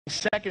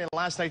second in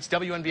last night's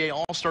WNBA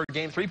All-Star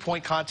Game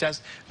three-point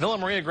contest. Villa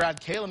Maria grad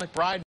Kayla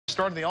McBride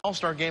started the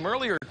All-Star Game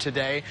earlier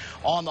today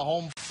on the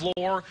home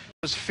floor.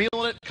 Was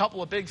feeling it. A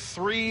couple of big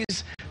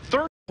threes,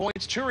 30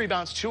 points, 2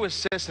 rebounds, 2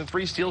 assists, and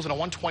 3 steals in a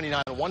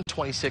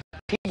 129-126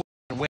 team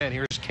win.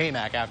 Here's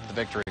K-Mac after the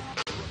victory.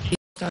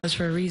 Stars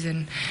for a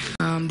reason.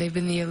 They've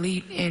been the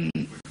elite in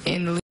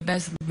the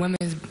best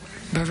women's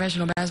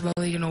professional basketball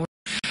league in the world.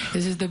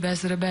 This is the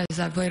best of the best.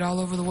 I've played all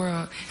over the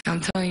world. I'm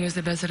telling you, it's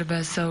the best of the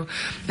best. So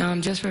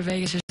just for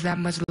Vegas, there's that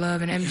much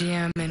love, and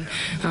MGM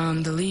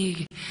and the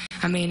league.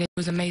 I mean, it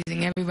was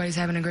amazing. Everybody's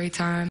having a great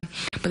time.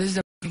 But this is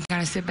a you can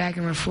kind of sit back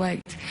and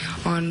reflect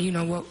on,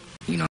 what,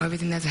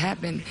 everything that's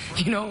happened,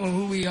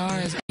 who we are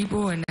as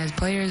people and as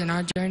players and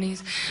our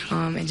journeys,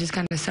 and just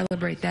kind of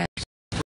celebrate that.